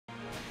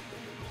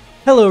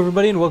Hello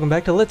everybody and welcome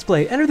back to Let's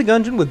Play Enter the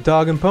Gungeon with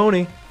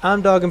DogAndPony.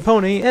 I'm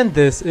DogAndPony and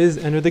this is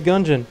Enter the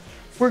Gungeon.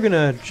 We're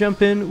gonna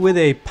jump in with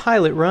a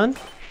pilot run.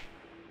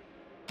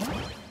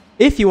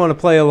 If you want to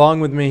play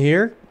along with me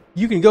here,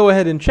 you can go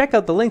ahead and check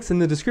out the links in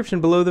the description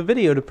below the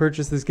video to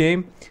purchase this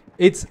game.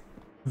 It's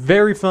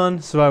very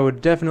fun, so I would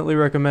definitely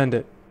recommend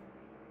it.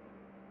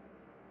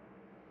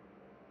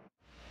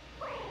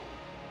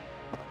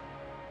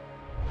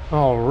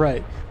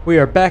 Alright, we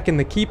are back in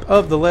the keep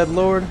of the Lead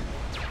Lord.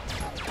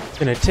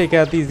 Gonna take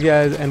out these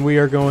guys and we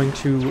are going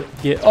to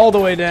get all the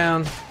way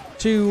down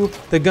to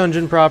the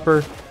Gungeon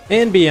proper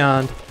and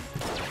beyond.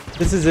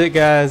 This is it,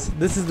 guys.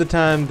 This is the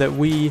time that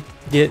we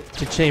get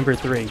to Chamber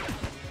 3.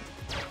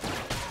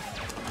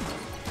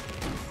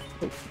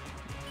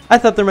 I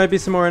thought there might be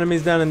some more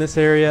enemies down in this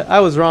area.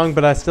 I was wrong,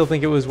 but I still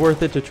think it was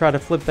worth it to try to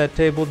flip that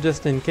table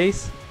just in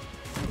case.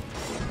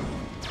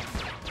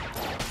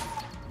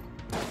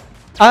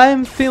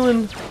 I'm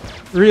feeling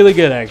really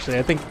good, actually.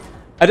 I think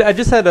I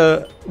just had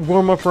a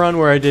warm-up run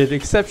where I did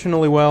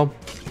exceptionally well.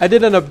 I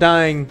did end up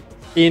dying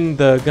in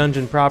the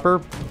Gungeon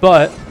proper,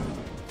 but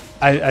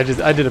I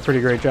did a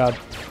pretty great job.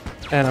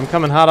 And I'm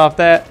coming hot off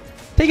that.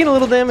 Taking a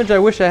little damage, I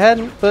wish I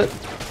hadn't, but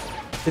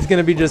it's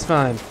gonna be just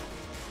fine.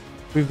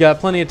 We've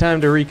got plenty of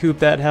time to recoup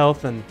that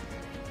health, and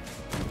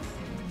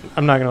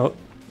I'm not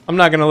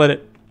gonna let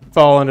it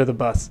fall under the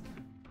bus.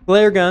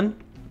 Flare gun,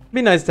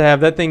 be nice to have.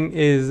 That thing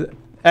is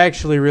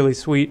actually really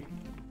sweet,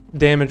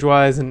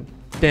 damage-wise and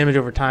damage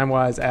over time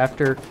wise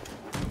after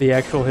the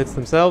actual hits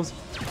themselves.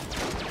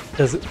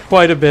 Does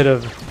quite a bit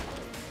of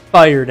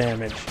fire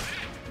damage.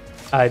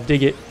 I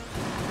dig it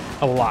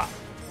a lot.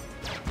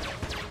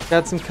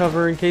 Got some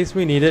cover in case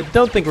we need it.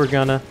 Don't think we're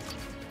gonna.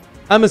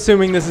 I'm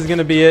assuming this is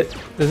gonna be it.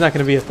 There's not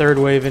gonna be a third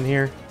wave in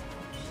here.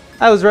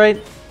 I was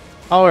right.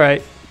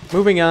 Alright,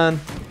 moving on.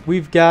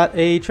 We've got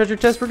a treasure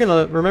chest. We're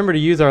gonna remember to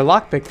use our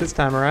lockpick this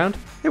time around.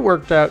 It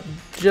worked out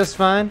just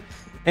fine.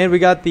 And we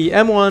got the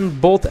M1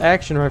 bolt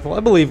action rifle.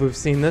 I believe we've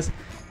seen this.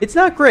 It's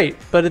not great,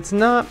 but it's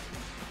not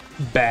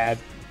bad.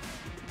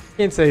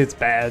 Can't say it's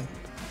bad.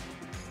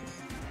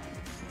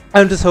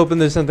 I'm just hoping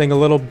there's something a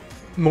little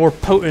more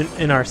potent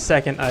in our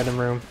second item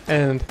room.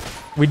 And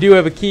we do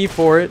have a key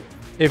for it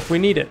if we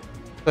need it.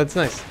 That's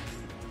nice.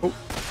 Oh.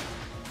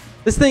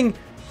 This thing,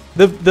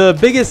 the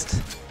biggest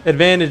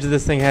advantage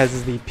this thing has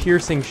is the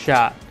piercing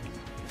shot,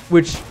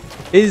 which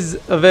is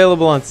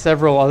available on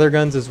several other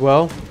guns as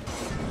well.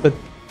 But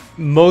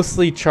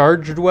mostly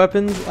charged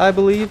weapons, I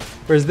believe,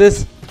 whereas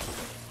this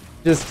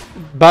just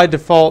by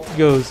default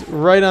goes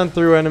right on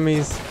through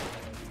enemies.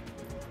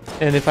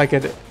 And if I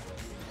could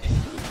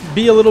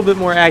be a little bit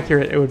more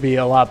accurate, it would be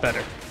a lot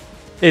better.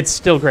 It's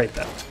still great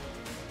though.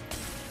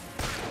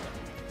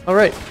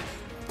 Alright,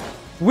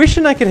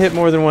 wishing I could hit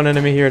more than one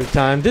enemy here at a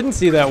time. Didn't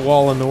see that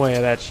wall in the way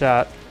of that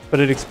shot, but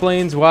it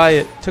explains why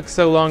it took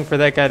so long for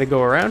that guy to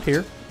go around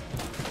here.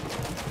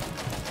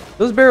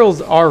 Those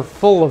barrels are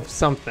full of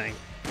something,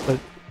 but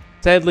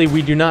sadly,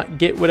 we do not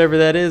get whatever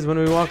that is when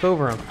we walk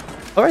over them.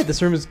 Alright,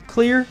 this room is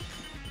clear.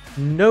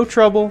 No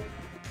trouble.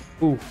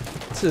 Ooh,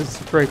 let's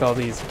just break all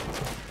these.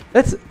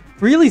 That's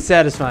really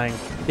satisfying.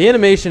 The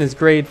animation is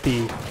great.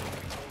 The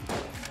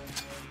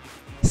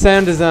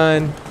sound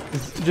design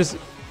is just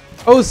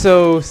oh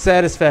so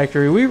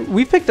satisfactory.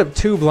 We picked up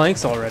 2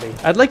 blanks already.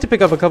 I'd like to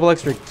pick up a couple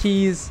extra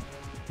keys,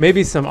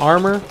 maybe some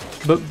armor,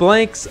 but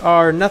blanks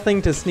are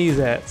nothing to sneeze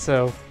at,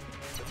 so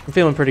I'm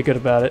feeling pretty good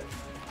about it.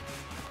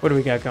 What do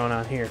we got going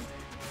on here?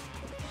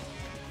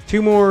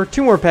 Two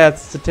more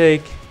paths to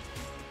take.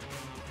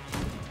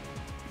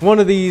 One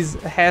of these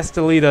has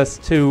to lead us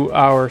to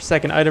our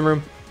second item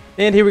room.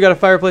 And here we got a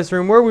fireplace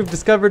room where we've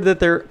discovered that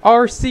there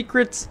are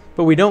secrets,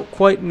 but we don't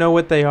quite know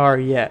what they are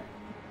yet.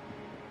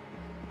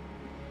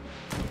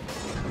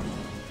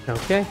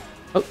 Okay.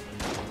 Oh,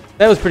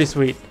 that was pretty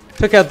sweet.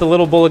 Took out the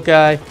little bullet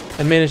guy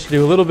and managed to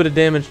do a little bit of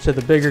damage to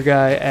the bigger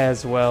guy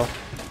as well.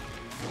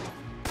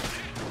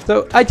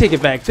 So I take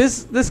it back.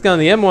 This gun,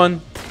 the M1,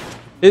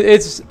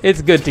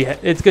 it's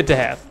good to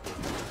have.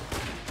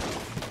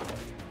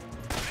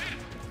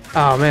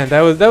 Oh man,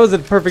 that was a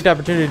perfect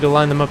opportunity to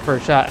line them up for a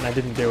shot, and I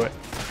didn't do it.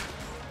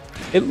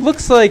 It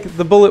looks like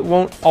the bullet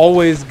won't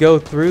always go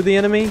through the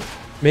enemy.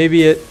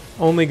 Maybe it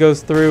only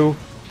goes through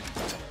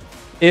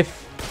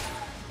if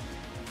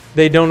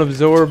they don't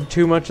absorb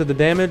too much of the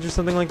damage or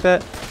something like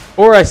that.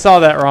 Or I saw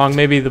that wrong.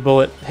 Maybe the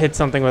bullet hit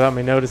something without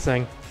me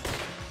noticing.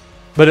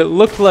 But it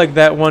looked like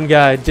that one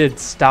guy did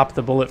stop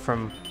the bullet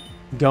from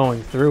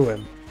going through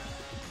him.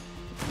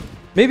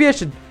 Maybe I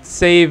should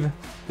save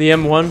the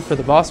M1 for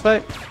the boss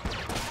fight.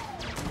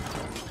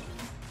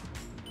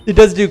 It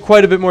does do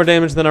quite a bit more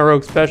damage than our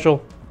rogue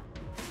special,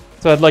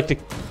 so I'd like to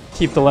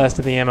keep the last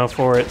of the ammo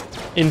for it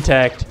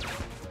intact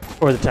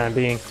for the time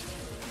being,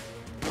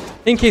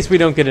 in case we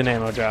don't get an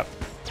ammo drop.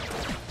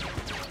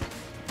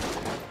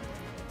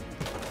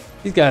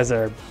 These guys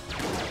are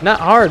not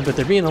hard, but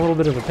they're being a little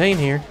bit of a pain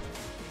here.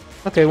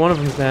 Okay, one of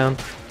them's down.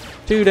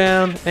 2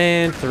 down,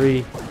 and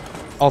 3.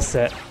 All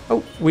set.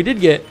 Oh, we did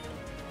get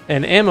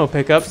an ammo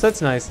pickup, so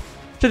that's nice.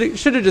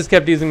 Should have just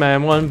kept using my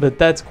M1, but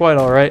that's quite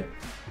alright.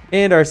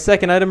 And our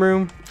second item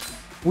room,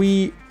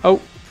 we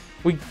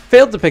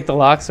failed to pick the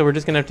lock, so we're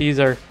just gonna have to use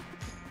our.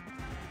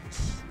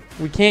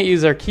 We can't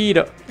use our key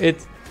to.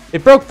 It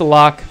broke the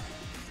lock.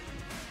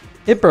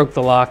 It broke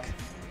the lock.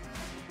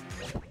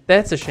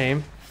 That's a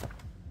shame.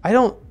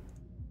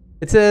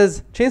 It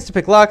says chance to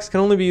pick locks can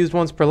only be used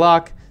once per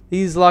lock.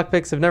 These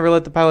lockpicks have never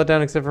let the pilot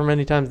down except for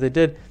many times they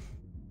did.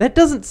 That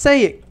doesn't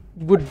say it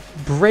would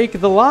break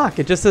the lock.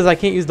 It just says I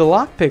can't use the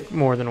lockpick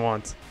more than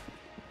once.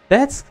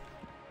 That's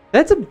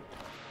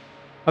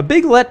a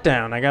big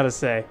letdown, I gotta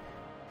say.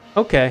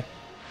 Okay.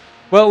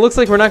 Well, it looks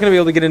like we're not gonna be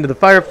able to get into the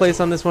fireplace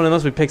on this one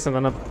unless we pick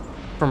something up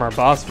from our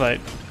boss fight,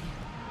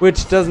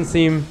 which doesn't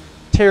seem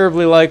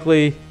terribly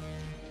likely.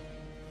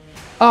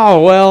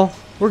 Oh well,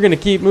 we're gonna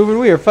keep moving.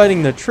 We are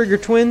fighting the Trigger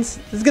Twins.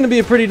 This is gonna be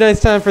a pretty nice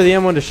time for the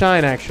M1 to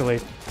shine, actually,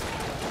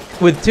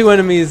 with 2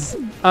 enemies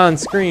on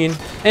screen,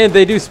 and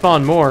they do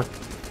spawn more.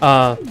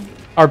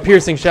 Our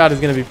piercing shot is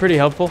gonna be pretty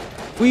helpful.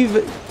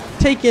 We've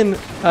taken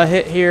a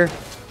hit here.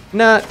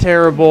 Not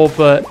terrible,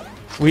 but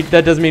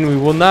that doesn't mean we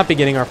will not be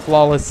getting our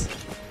flawless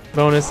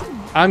bonus.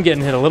 I'm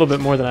getting hit a little bit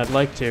more than I'd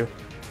like to.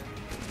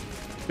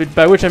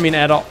 By which I mean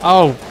at all.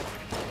 Oh,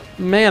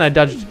 man, I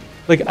dodged.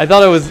 Like, I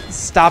thought I was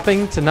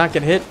stopping to not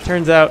get hit.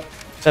 Turns out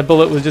that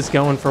bullet was just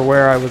going for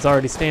where I was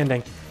already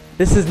standing.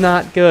 This is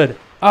not good.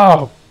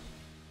 Oh.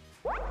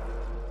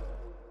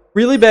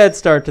 Really bad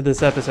start to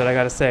this episode, I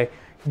gotta say.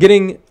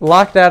 Getting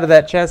locked out of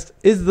that chest.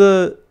 Is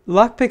the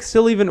lockpick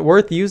still even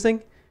worth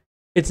using?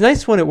 It's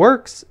nice when it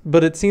works,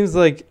 but it seems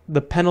like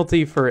the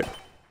penalty for it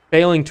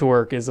failing to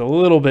work is a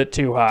little bit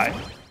too high.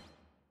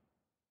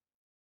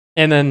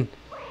 And then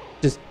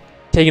just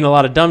taking a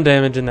lot of dumb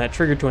damage in that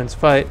Trigger Twins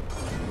fight.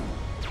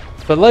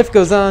 But life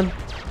goes on,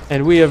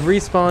 and we have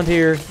respawned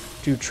here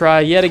to try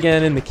yet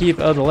again in the keep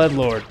of the Lead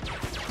Lord.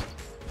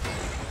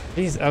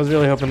 Jeez, I was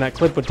really hoping that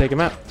clip would take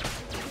him out.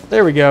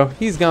 There we go.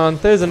 He's gone.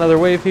 There's another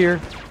wave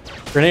here.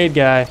 Grenade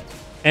guy.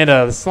 And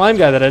the slime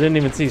guy that I didn't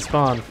even see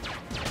spawn.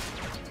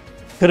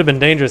 Could have been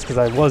dangerous because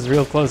I was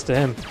real close to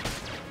him.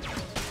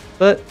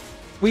 But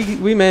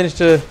we managed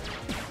to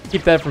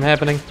keep that from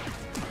happening.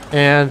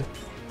 And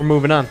we're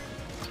moving on.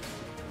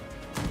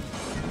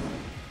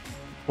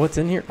 What's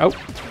in here? Oh,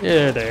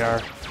 there they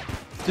are.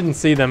 Didn't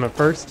see them at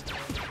first.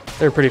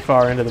 They're pretty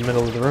far into the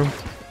middle of the room.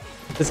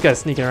 This guy's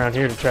sneaking around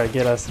here to try to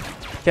get us,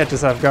 catch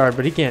us off guard,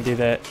 but he can't do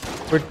that.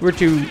 We're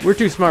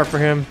too smart for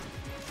him.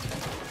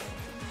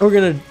 We're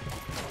gonna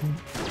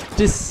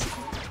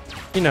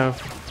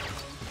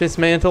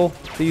dismantle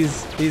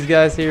these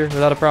guys here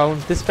without a problem.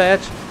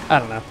 Dispatch? I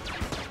don't know.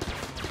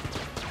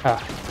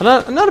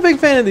 I'm not a big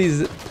fan of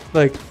these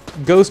like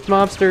ghost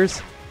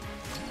mobsters.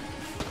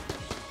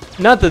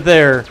 Not that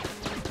they're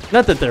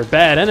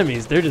bad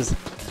enemies.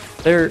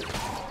 They're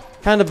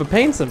kind of a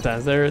pain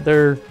sometimes.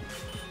 They're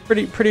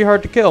pretty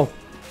hard to kill.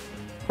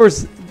 Of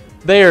course,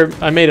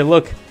 I made it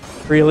look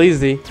real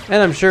easy,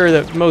 and I'm sure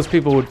that most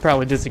people would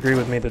probably disagree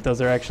with me that those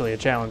are actually a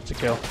challenge to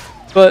kill.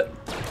 But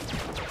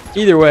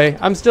either way,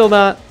 I'm still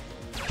not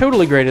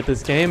totally great at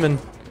this game, and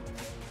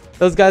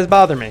those guys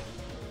bother me.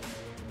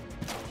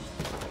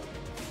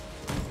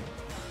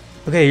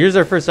 Okay, here's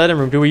our first item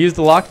room. Do we use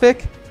the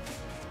lockpick?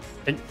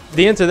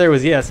 The answer there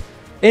was yes.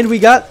 And we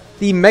got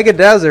the Mega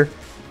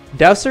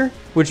Dowser,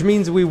 which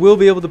means we will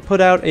be able to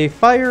put out a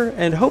fire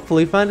and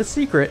hopefully find a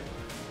secret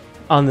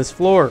on this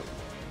floor.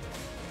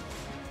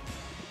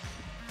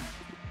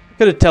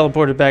 Could have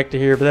teleported back to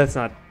here, but that's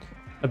not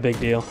a big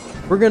deal.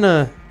 We're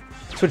gonna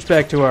switch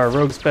back to our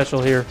rogue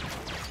special here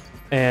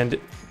and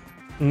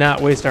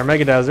not waste our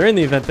Mega Dowser in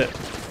the event that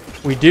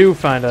we do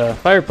find a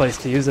fireplace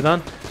to use it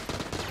on.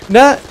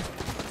 Not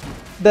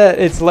that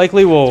it's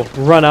likely we'll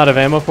run out of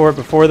ammo for it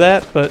before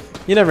that, but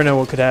you never know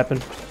what could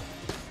happen.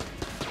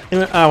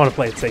 I want to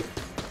play it safe.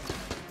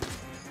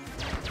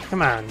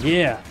 Come on,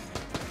 yeah.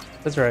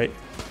 That's right.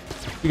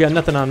 You got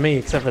nothing on me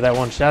except for that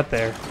one shot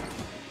there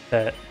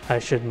that I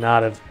should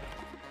not have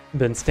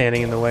been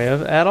standing in the way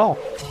of at all.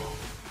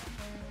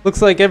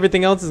 Looks like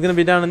everything else is going to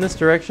be down in this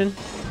direction.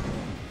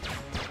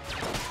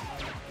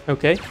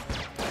 Okay.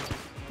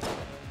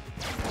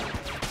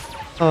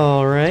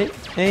 Alright,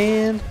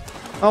 and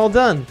all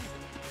done.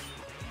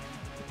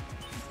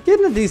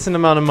 Getting a decent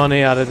amount of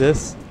money out of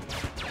this.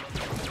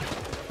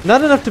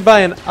 Not enough to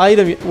buy an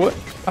item. What?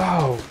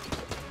 Oh,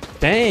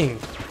 dang.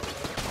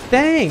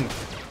 Dang.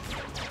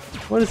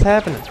 What is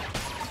happening?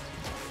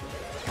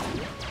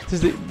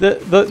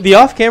 The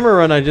off-camera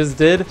run I just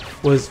did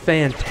was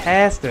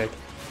fantastic.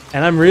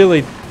 And I'm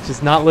really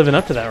just not living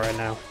up to that right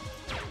now.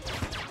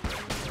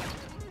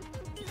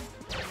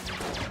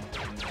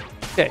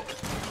 Okay.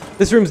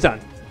 This room's done.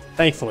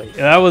 Thankfully.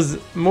 That was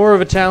more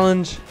of a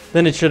challenge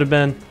than it should have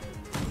been.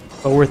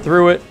 But we're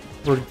through it.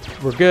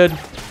 We're good.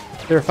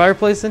 Is there a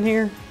fireplace in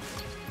here?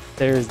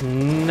 There's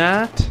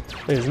not.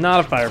 There's not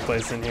a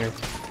fireplace in here.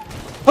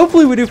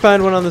 Hopefully we do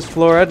find one on this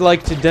floor. I'd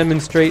like to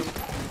demonstrate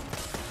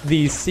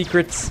the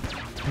secrets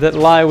that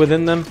lie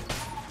within them.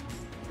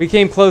 We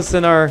came close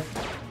in an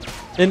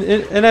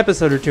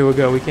episode or two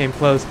ago. We came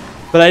close,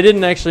 but I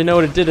didn't actually know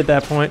what it did at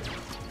that point.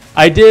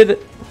 I did,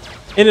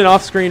 in an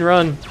off-screen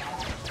run,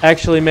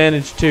 actually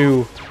managed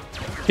to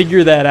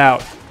figure that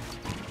out.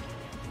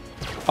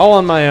 All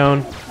on my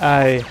own.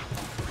 I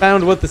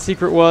found what the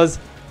secret was.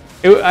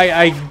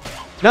 I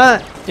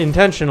not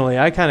intentionally,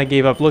 I kind of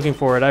gave up looking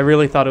for it. I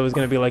really thought it was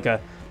going to be like a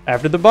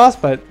after the boss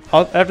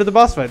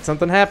fight,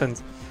 something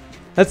happens.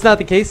 That's not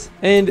the case,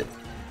 and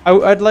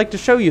I'd like to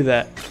show you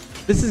that.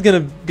 This is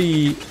going to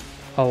be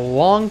a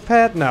long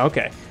path. No,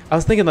 okay. I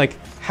was thinking, like,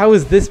 how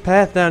is this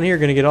path down here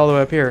going to get all the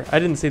way up here? I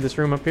didn't see this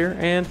room up here,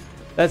 and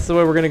that's the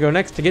way we're going to go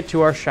next to get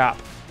to our shop.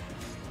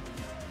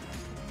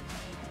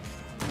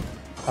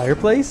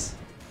 Fireplace?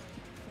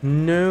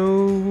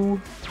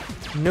 No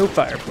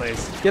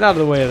fireplace. Get out of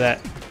the way of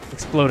that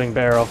exploding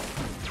barrel,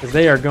 because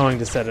they are going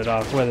to set it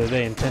off, whether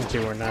they intend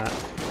to or not.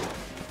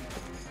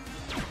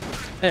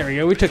 There we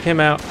go. We took him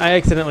out. I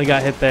accidentally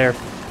got hit there,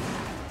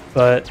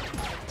 but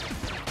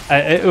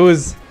it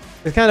was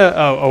kind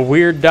of a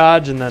weird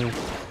dodge, and then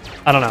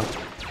I don't know.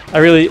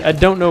 I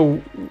don't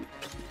know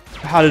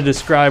how to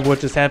describe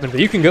what just happened,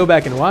 but you can go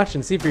back and watch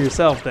and see for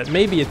yourself that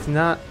maybe it's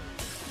not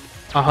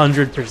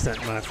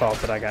 100% my fault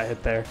that I got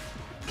hit there.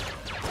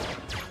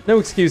 No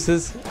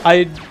excuses.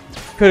 I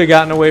could have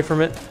gotten away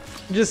from it.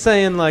 Just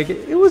saying, like,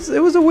 it was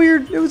a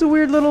weird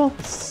little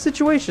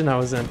situation I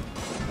was in.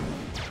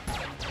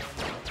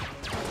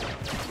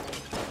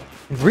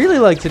 I'd really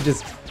like to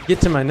just get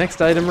to my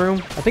next item room.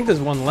 I think there's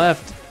one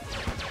left.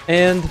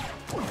 And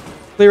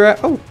clear out.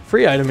 Oh,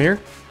 free item here.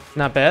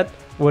 Not bad.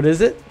 What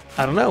is it?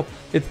 I don't know.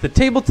 It's the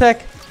table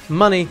tech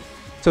money.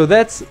 So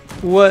that's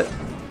what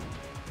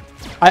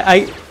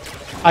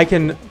I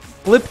can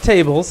flip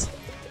tables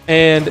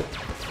and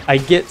I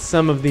get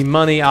some of the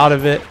money out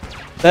of it.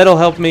 That'll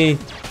help me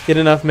get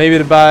enough maybe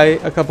to buy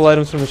a couple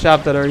items from the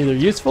shop that are either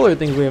useful or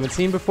things we haven't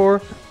seen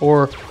before,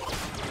 or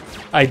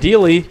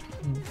ideally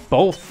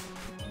both.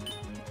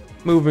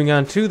 Moving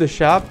on to the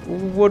shop.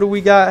 What do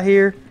we got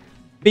here?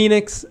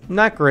 Phoenix,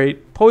 not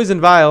great. Poison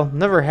Vial,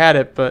 never had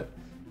it, but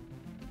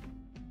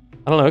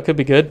I don't know, it could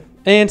be good.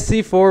 And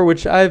C4,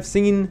 which I've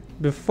seen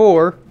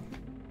before.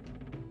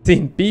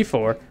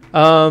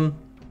 I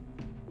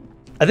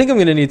think I'm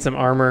gonna need some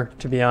armor,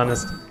 to be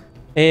honest.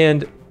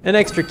 And an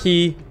extra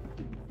key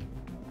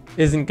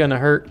isn't gonna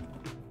hurt.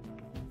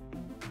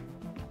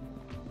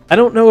 I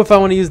don't know if I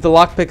want to use the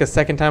lockpick a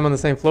second time on the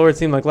same floor. It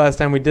seemed like last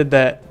time we did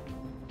that,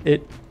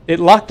 it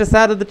locked us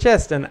out of the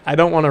chest, and I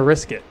don't want to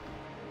risk it.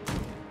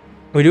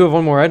 We do have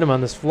one more item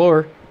on this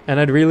floor, and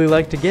I'd really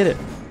like to get it.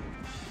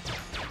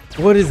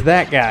 What is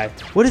that guy?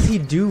 What does he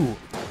do?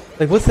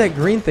 Like, what's that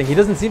green thing? He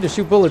doesn't seem to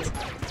shoot bullets.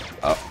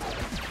 Oh.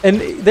 And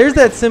there's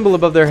that symbol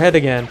above their head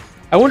again.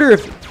 I wonder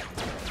if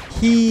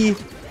he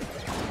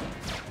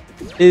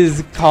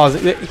is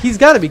causing... He's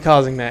got to be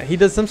causing that. He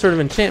does some sort of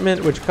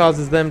enchantment which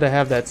causes them to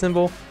have that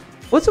symbol.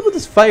 What's up with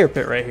this fire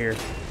pit right here?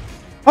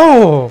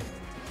 Oh!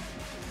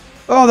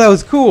 Oh, that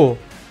was cool.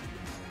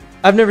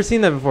 I've never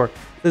seen that before.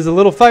 There's a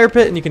little fire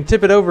pit, and you can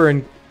tip it over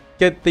and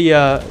get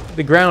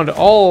the ground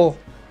all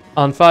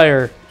on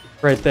fire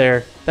right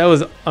there. That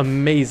was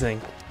amazing.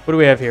 What do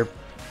we have here?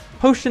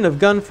 Potion of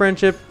gun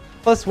friendship,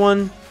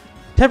 +1,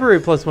 temporary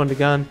 +1 to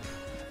gun.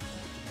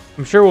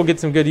 I'm sure we'll get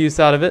some good use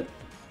out of it.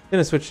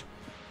 Gonna switch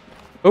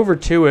over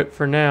to it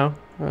for now,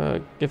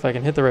 if I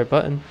can hit the right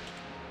button.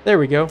 There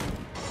we go.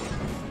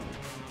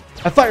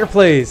 A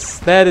fireplace.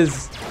 That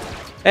is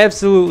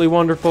absolutely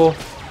wonderful.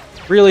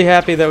 Really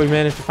happy that we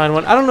managed to find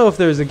one. I don't know if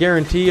there's a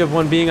guarantee of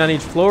one being on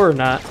each floor or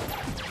not,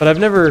 but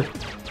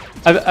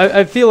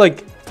I feel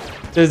like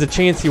there's a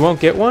chance you won't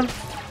get one.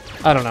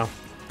 I don't know.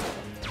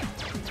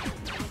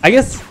 I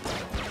guess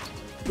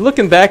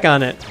looking back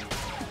on it,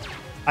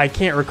 I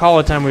can't recall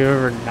a time we've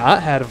ever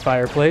not had a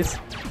fireplace.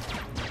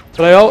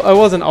 But I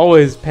wasn't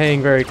always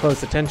paying very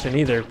close attention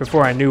either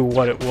before I knew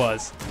what it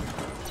was.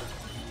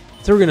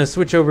 So we're going to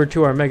switch over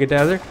to our Mega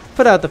Dazzler,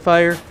 put out the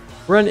fire,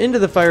 run into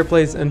the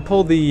fireplace, and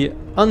pull the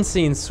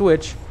unseen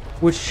switch,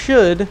 which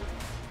should...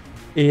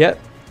 Yep.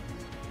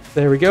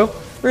 There we go.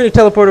 We're going to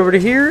teleport over to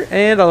here,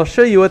 and I'll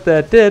show you what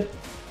that did.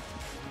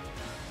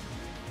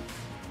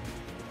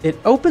 It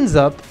opens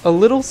up a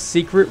little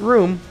secret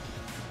room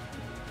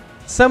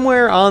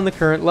somewhere on the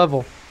current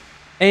level.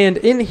 And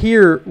in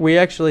here, we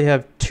actually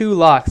have 2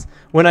 locks.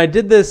 When I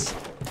did this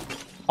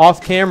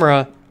off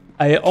camera,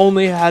 I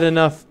only had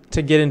enough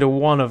to get into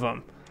one of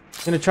them.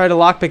 I'm going to try to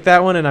lockpick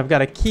that one, and I've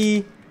got a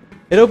key.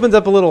 It opens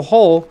up a little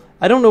hole.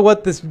 I don't know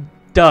what this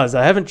does.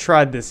 I haven't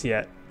tried this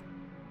yet.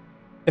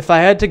 If I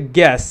had to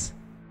guess,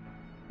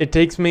 it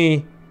takes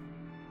me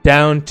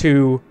down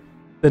to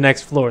the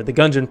next floor, the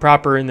Gungeon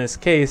proper in this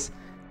case,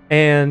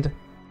 and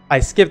I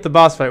skip the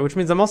boss fight, which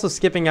means I'm also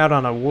skipping out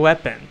on a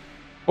weapon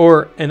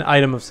or an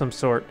item of some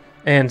sort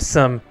and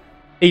some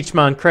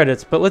HMON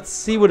credits. But let's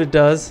see what it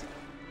does.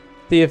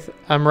 See if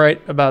I'm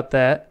right about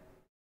that.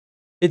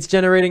 It's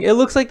generating. It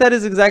looks like that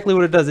is exactly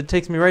what it does. It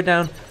takes me right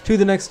down to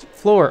the next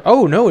floor.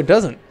 Oh, no, it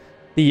doesn't.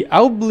 The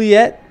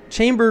oubliette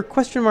chamber,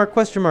 question mark,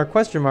 question mark,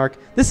 question mark.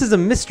 This is a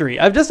mystery.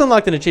 I've just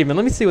unlocked an achievement.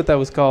 Let me see what that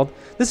was called.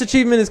 This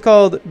achievement is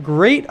called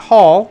Great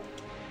Hall.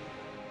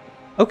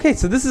 Okay,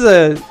 so this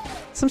is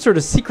some sort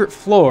of secret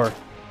floor.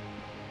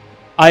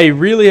 I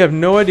really have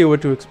no idea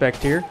what to expect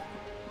here.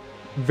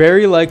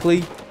 Very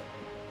likely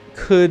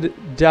could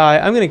die.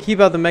 I'm going to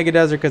keep out the Mega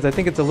Dazzler because I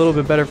think it's a little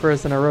bit better for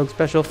us than our Rogue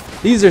Special.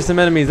 These are some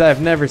enemies I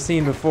have never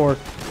seen before,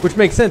 which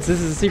makes sense.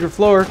 This is a secret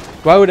floor.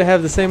 Why would it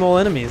have the same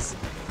old enemies?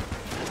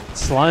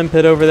 Slime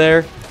pit over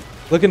there.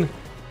 Looking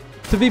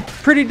to be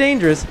pretty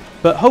dangerous,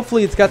 but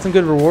hopefully it's got some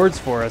good rewards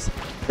for us.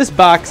 This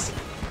box,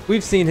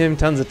 we've seen him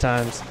tons of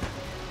times.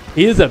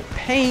 He is a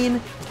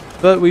pain,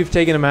 but we've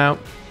taken him out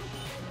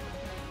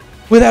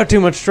without too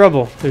much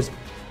trouble. There's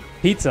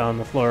pizza on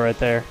the floor right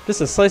there.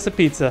 Just a slice of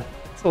pizza.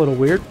 It's a little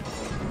weird.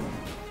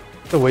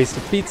 It's a waste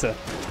of pizza.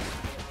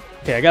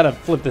 Okay, I gotta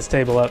flip this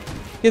table up.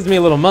 Gives me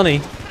a little money,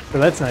 so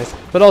that's nice.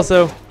 But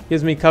also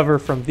gives me cover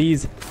from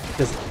this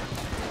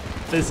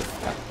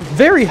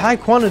very high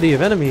quantity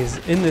of enemies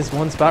in this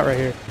one spot right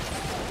here.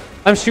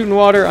 I'm shooting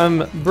water.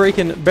 I'm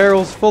breaking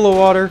barrels full of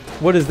water.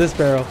 What is this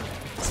barrel?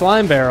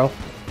 Slime barrel.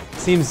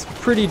 Seems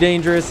pretty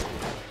dangerous.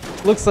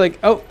 Looks like,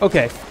 oh,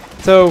 okay.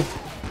 So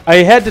I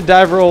had to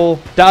dodge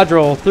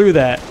roll through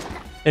that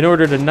in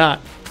order to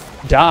not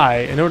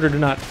die, in order to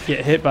not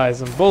get hit by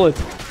some bullets.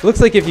 It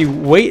looks like if you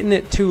wait in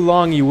it too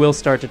long, you will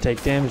start to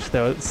take damage,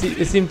 though. It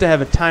seemed to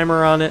have a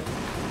timer on it.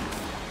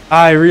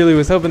 I really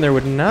was hoping there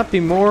would not be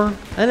more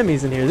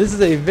enemies in here. This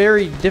is a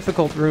very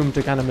difficult room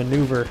to kind of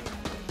maneuver.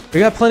 We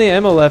got plenty of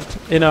ammo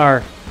left in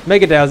our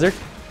Mega Dazzler.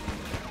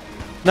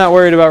 Not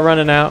worried about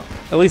running out,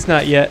 at least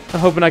not yet. I'm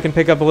hoping I can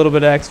pick up a little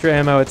bit of extra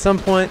ammo at some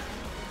point.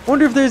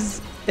 Wonder if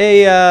there's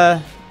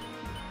a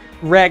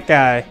rat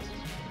guy.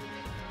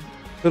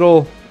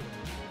 Little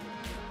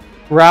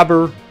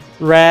robber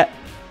rat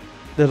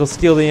that'll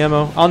steal the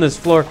ammo on this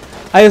floor.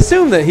 I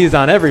assume that he's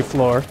on every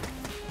floor,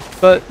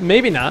 but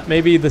maybe not.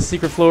 Maybe the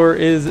secret floor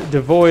is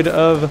devoid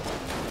of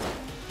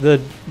the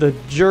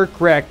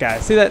jerk rat guy.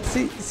 See that?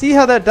 See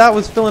how that dot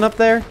was filling up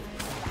there?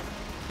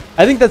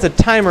 I think that's a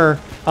timer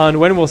on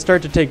when we'll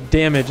start to take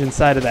damage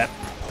inside of that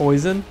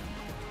poison.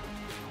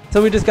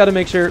 So we just got to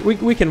make sure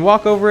we can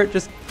walk over it.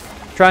 Just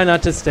try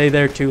not to stay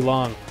there too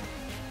long.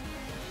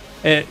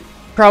 It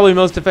probably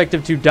most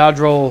effective to dodge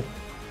roll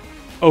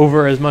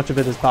over as much of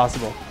it as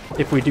possible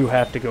if we do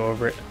have to go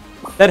over it.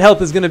 That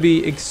health is going to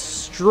be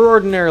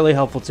extraordinarily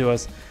helpful to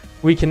us.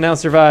 We can now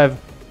survive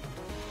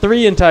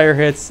 3 entire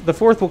hits. The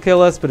 4th will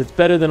kill us, but it's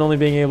better than only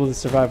being able to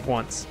survive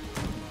once.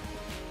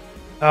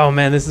 Oh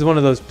man, this is one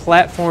of those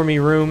platformy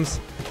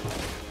rooms.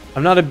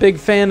 I'm not a big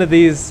fan of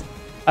these.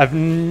 I've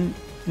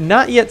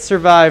not yet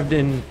survived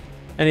in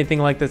anything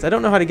like this. I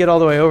don't know how to get all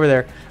the way over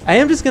there. I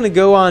am just going to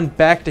go on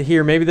back to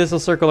here. Maybe this will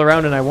circle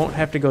around and I won't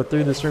have to go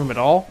through this room at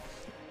all.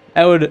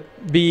 That would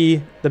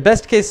be the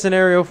best case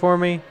scenario for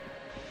me,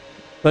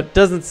 but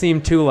doesn't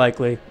seem too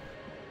likely.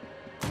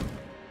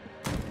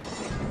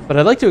 But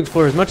I'd like to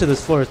explore as much of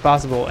this floor as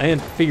possible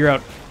and figure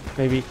out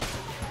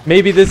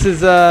maybe this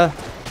is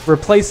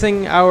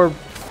replacing our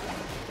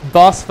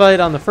boss fight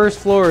on the first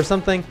floor or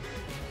something.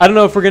 I don't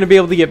know if we're going to be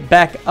able to get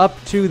back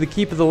up to the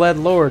Keep of the Lead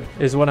Lord,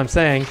 is what I'm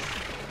saying.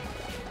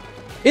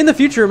 In the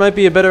future, it might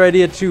be a better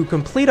idea to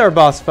complete our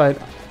boss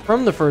fight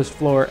from the first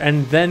floor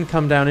and then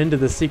come down into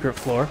the secret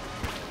floor.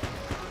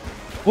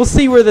 We'll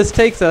see where this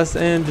takes us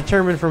and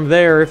determine from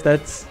there if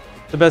that's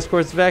the best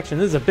course of action.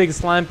 This is a big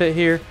slime pit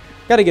here.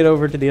 Got to get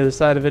over to the other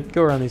side of it,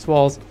 go around these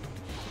walls.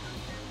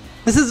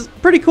 This is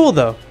pretty cool,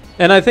 though,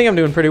 and I think I'm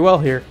doing pretty well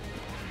here.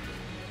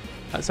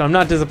 So I'm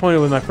not disappointed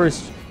with my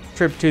first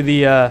trip to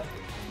the,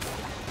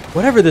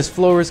 whatever this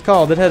floor is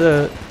called. It had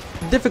a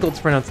difficult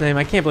to pronounce name.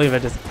 I can't believe I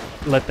just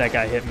let that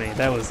guy hit me.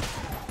 That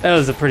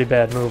was a pretty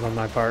bad move on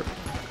my part.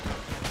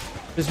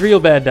 Just real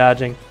bad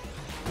dodging.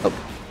 Oh,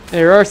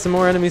 there are some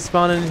more enemies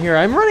spawning in here.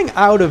 I'm running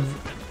out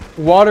of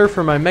water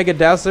for my Mega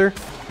Dazzler,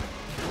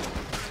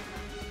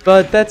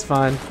 but that's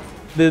fine.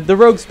 The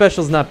Rogue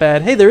Special's not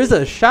bad. Hey, there is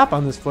a shop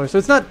on this floor, so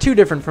it's not too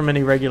different from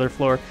any regular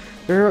floor.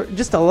 There are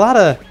just a lot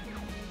of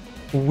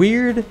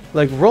weird,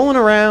 like, rolling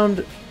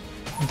around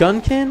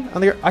Gungeon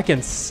on there. I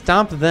can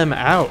stomp them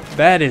out.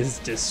 That is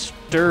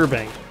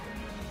disturbing.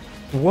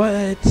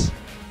 What?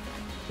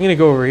 I'm gonna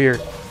go over here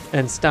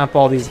and stomp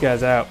all these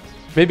guys out.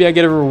 Maybe I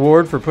get a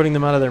reward for putting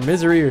them out of their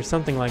misery or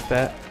something like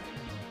that.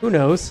 Who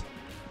knows?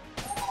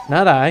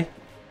 Not I.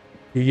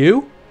 Do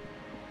you?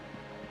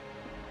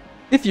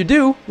 If you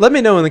do, let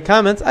me know in the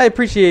comments. I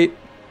appreciate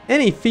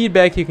any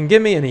feedback you can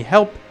give me, any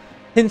help,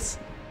 hints,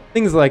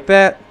 things like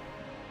that.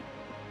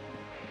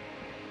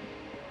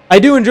 I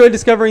do enjoy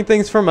discovering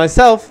things for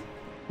myself,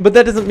 but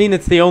that doesn't mean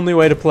it's the only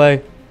way to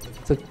play.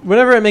 So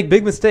whenever I make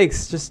big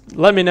mistakes, just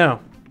let me know.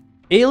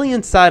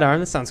 Alien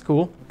sidearm, this sounds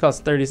cool.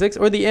 Costs 36,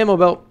 or the ammo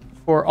belt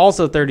for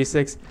also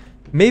 36.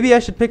 Maybe I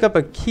should pick up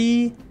a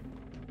key.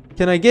 I'm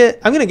gonna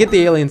get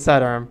the alien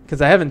sidearm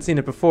because I haven't seen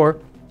it before.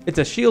 It's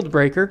a shield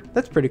breaker.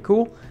 That's pretty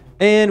cool.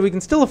 And we can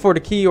still afford a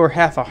key or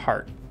half a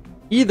heart.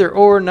 Either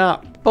or,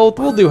 not both.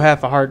 We'll do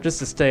half a heart just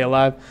to stay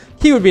alive.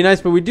 Key would be nice,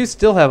 but we do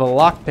still have a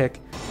lockpick.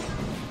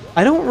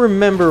 I don't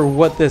remember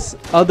what this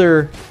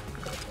other...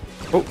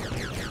 Oh,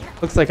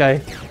 looks like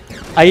I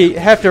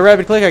have to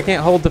rapid click. I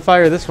can't hold to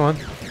fire this one,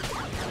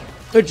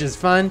 which is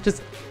fine.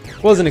 Just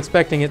wasn't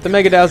expecting it. The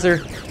Mega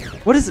Dazzler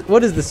What is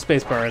the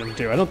spacebar item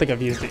do? I don't think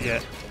I've used it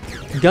yet.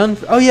 Gun.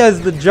 Oh yeah,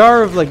 is the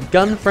jar of like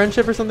gun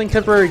friendship or something?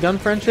 Temporary gun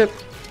friendship.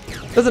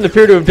 Doesn't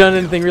appear to have done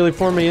anything really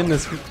for me in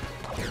this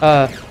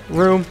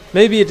room.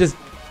 Maybe it just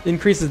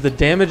increases the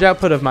damage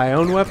output of my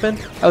own weapon.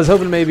 I was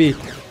hoping maybe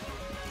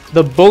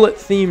the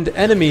bullet-themed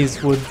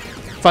enemies would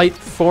fight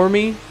for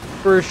me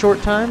for a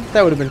short time.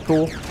 That would have been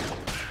cool.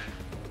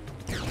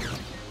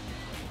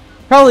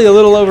 Probably a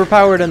little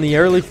overpowered on the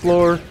early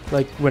floor,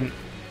 like when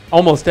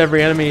almost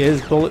every enemy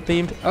is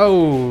bullet-themed.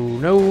 Oh,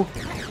 no.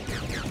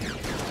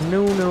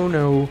 No, no,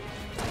 no.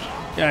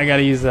 Yeah, I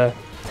gotta use a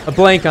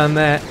blank on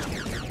that.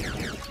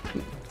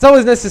 It's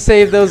always nice to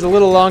save those a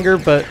little longer,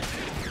 but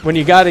when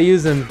you gotta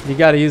use them, you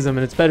gotta use them,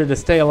 and it's better to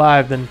stay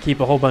alive than keep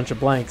a whole bunch of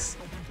blanks.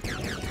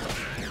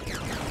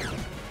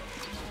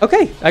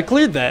 Okay, I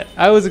cleared that.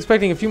 I was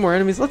expecting a few more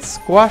enemies. Let's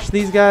squash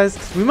these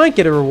guys. We might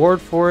get a reward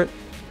for it.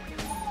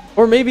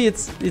 Or maybe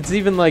it's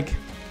even like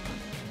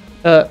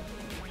a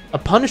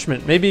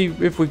punishment. Maybe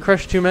if we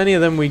crush too many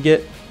of them, we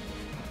get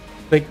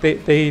like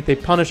they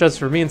punish us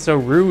for being so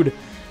rude.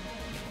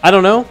 I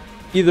don't know.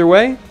 Either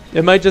way,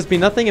 it might just be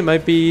nothing. It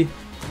might be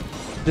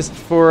just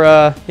for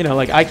you know,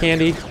 like eye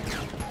candy.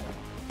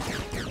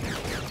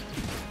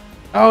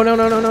 Oh no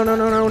no no no no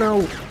no no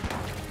no!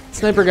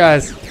 Sniper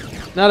guys,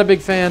 not a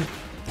big fan.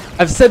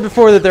 I've said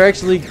before that they're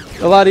actually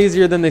a lot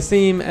easier than they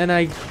seem, and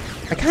I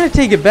kind of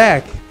take it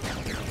back.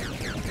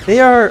 They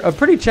are a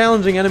pretty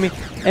challenging enemy,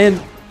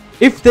 and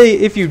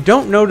if you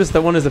don't notice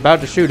that one is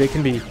about to shoot, it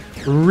can be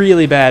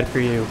really bad for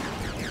you,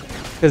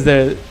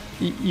 because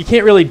you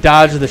can't really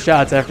dodge the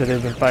shots after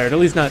they've been fired, at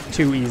least not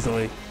too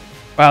easily.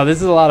 Wow,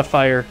 this is a lot of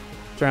fire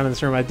surrounding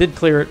this room. I did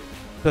clear it,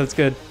 so that's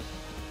good.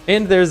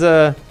 And there's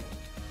a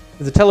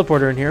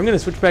teleporter in here. I'm going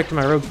to switch back to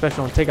my rogue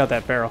special and take out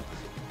that barrel.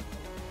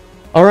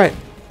 All right.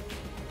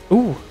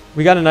 Ooh,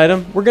 we got an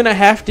item. We're going to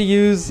have to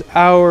use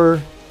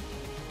our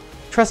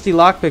trusty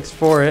lockpicks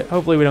for it.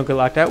 Hopefully we don't get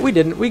locked out. We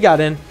didn't. We got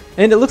in.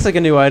 And it looks like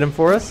a new item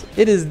for us.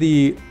 It is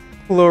the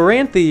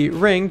Chloranthy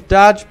ring.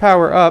 Dodge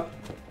power up.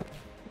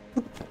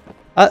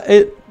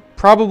 It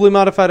probably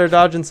modified our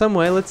dodge in some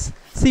way. Let's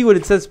see what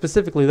it says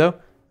specifically, though.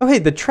 Oh, hey,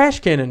 the trash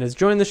cannon has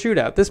joined the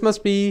shootout. This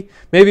must be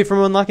maybe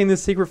from unlocking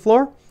this secret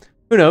floor?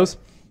 Who knows?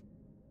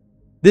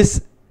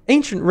 This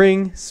ancient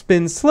ring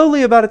spins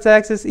slowly about its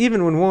axis.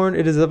 Even when worn,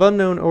 it is of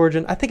unknown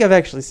origin. I think I've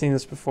actually seen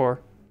this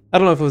before. I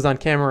don't know if it was on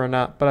camera or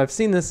not, but I've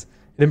seen this.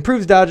 It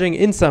improves dodging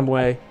in some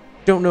way.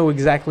 Don't know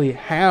exactly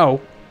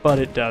how, but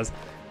it does.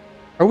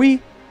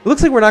 It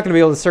looks like we're not going to be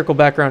able to circle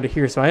back around to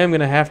here, so I am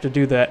going to have to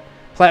do that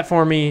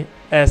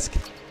platformy-esque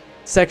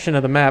section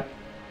of the map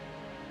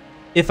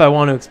if I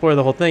want to explore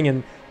the whole thing.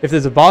 And if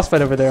there's a boss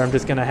fight over there, I'm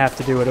just going to have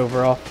to do it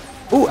overall.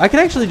 Ooh, I can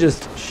actually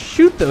just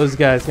shoot those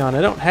guys gone.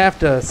 I don't have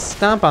to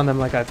stomp on them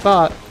like I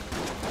thought.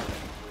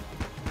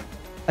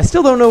 I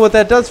still don't know what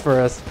that does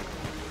for us.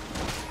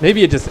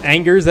 Maybe it just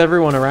angers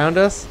everyone around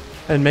us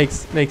and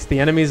makes the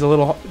enemies a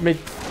little...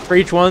 For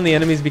each one, the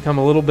enemies become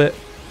a little bit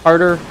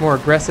harder, more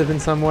aggressive in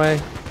some way.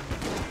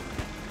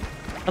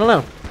 I don't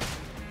know.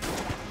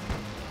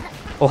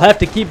 We'll have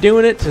to keep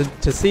doing it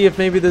to see if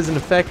maybe there's an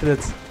effect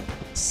that's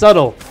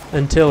subtle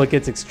until it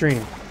gets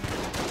extreme.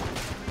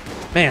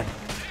 Man,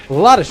 a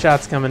lot of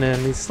shots coming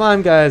in. These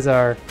slime guys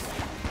are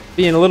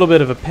being a little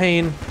bit of a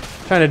pain.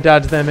 Trying to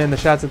dodge them and the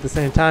shots at the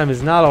same time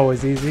is not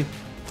always easy.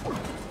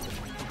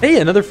 Hey,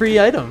 another free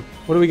item.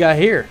 What do we got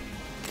here?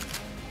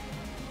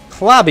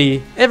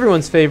 Clobby,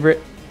 everyone's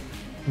favorite.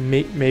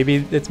 Maybe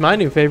it's my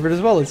new favorite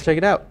as well. Let's check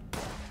it out.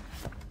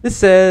 This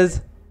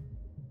says,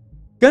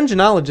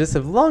 Gungeonologists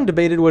have long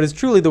debated what is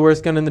truly the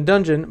worst gun in the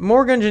dungeon.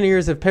 More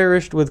Gungeoneers have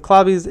perished with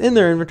Clobbies in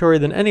their inventory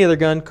than any other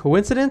gun.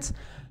 Coincidence?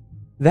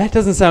 That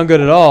doesn't sound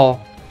good at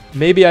all.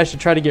 Maybe I should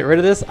try to get rid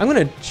of this. I'm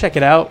going to check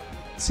it out,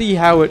 see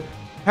how it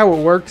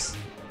works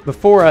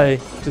before I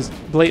just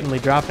blatantly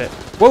drop it.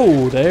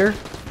 Whoa there.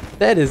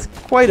 That is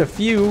quite a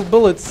few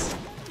bullets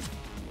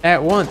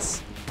at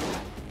once.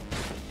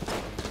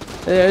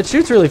 It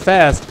shoots really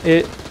fast.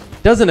 It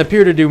doesn't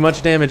appear to do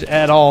much damage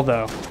at all,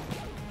 though.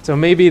 So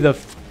maybe the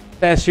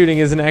fast shooting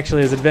isn't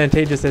actually as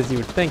advantageous as you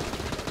would think,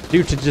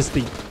 due to just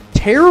the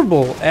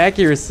terrible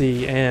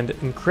accuracy and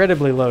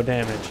incredibly low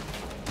damage.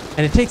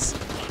 And it takes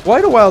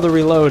quite a while to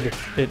reload,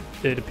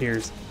 it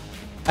appears.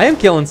 I am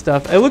killing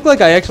stuff. It looked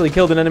like I actually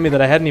killed an enemy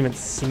that I hadn't even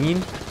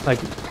seen, like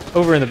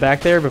over in the back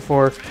there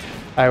before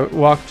I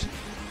walked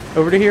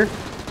over to here.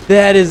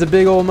 That is a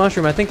big old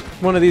mushroom. I think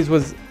one of these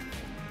was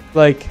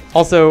like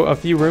also a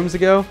few rooms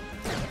ago.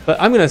 But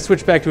I'm going to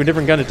switch back to a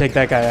different gun to take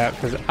that guy out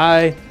because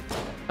I'm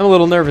a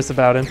little nervous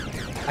about him.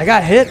 I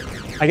got hit.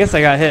 I guess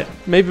I got hit.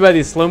 Maybe by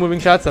these slow-moving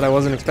shots that I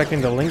wasn't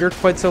expecting to linger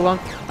quite so long.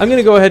 I'm going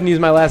to go ahead and use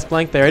my last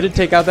blank there. I did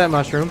take out that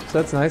mushroom,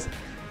 so that's nice.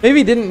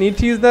 Maybe didn't need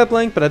to use that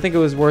blank, but I think it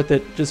was worth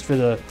it just for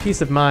the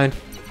peace of mind.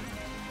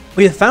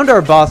 We have found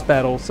our boss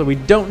battle, so we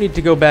don't need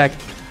to go back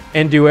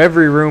and do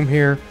every room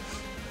here,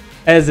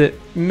 as it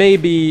may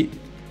be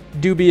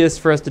dubious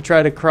for us to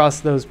try to cross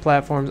those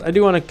platforms. I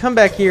do want to come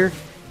back here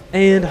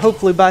and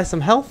hopefully buy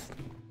some health.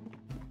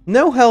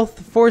 No health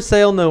for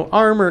sale, no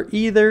armor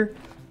either.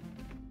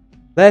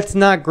 That's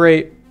not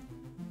great.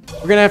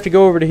 We're gonna have to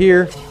go over to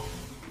here.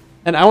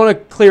 And I want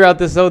to clear out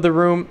this other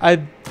room. I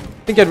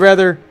think I'd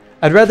rather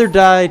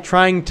die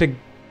trying to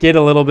get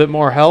a little bit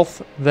more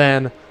health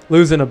than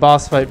lose in a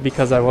boss fight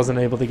because I wasn't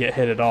able to get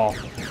hit at all.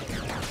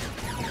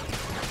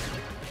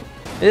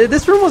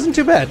 This room wasn't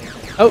too bad.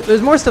 Oh,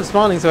 there's more stuff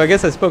spawning, so I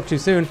guess I spoke too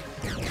soon.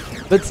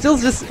 But still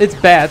just, it's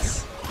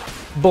bats.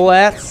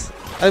 Blats,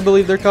 I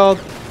believe they're called.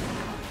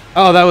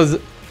 Oh, that was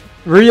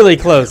really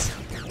close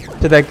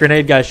to that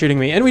grenade guy shooting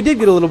me. And we did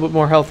get a little bit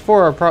more health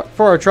for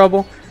our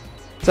trouble.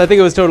 So I think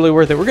it was totally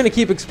worth it. We're going to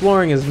keep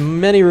exploring as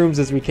many rooms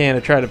as we can to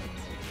try to,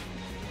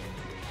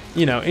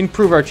 you know,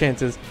 improve our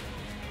chances.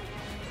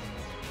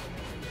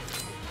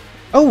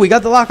 Oh, we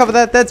got the lock off of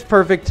that. That's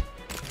perfect.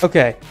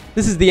 Okay.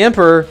 This is the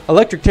Emperor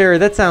Electric Terror.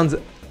 That sounds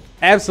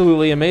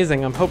absolutely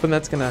amazing. I'm hoping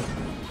that's going to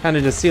kind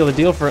of just seal the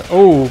deal for it.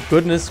 Oh,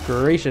 goodness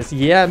gracious.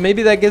 Yeah,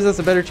 maybe that gives us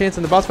a better chance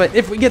in the boss fight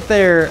if we get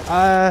there.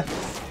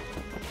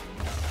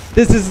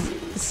 This is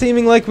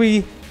seeming like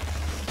we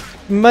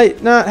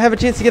might not have a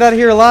chance to get out of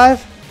here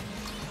alive.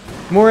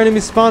 More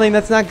enemies spawning.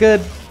 That's not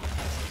good.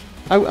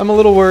 I'm a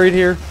little worried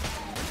here.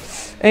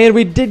 And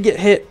we did get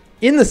hit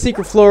in the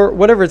secret floor,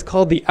 whatever it's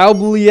called, the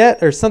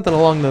oubliette or something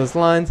along those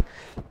lines.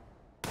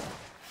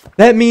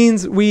 That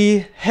means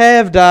we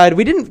have died.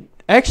 We didn't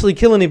actually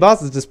kill any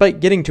bosses despite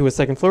getting to a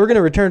second floor. We're going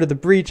to return to the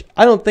breach.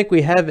 I don't think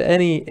we have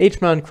any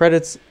H-mount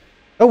credits.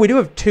 Oh, we do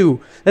have 2.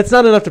 That's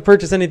not enough to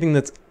purchase anything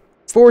that's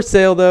for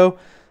sale, though.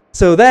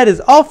 So that is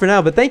all for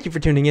now, but thank you for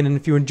tuning in. And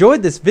if you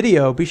enjoyed this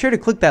video, be sure to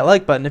click that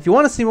like button. If you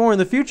want to see more in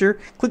the future,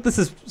 click the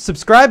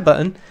subscribe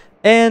button.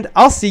 And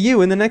I'll see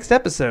you in the next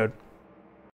episode.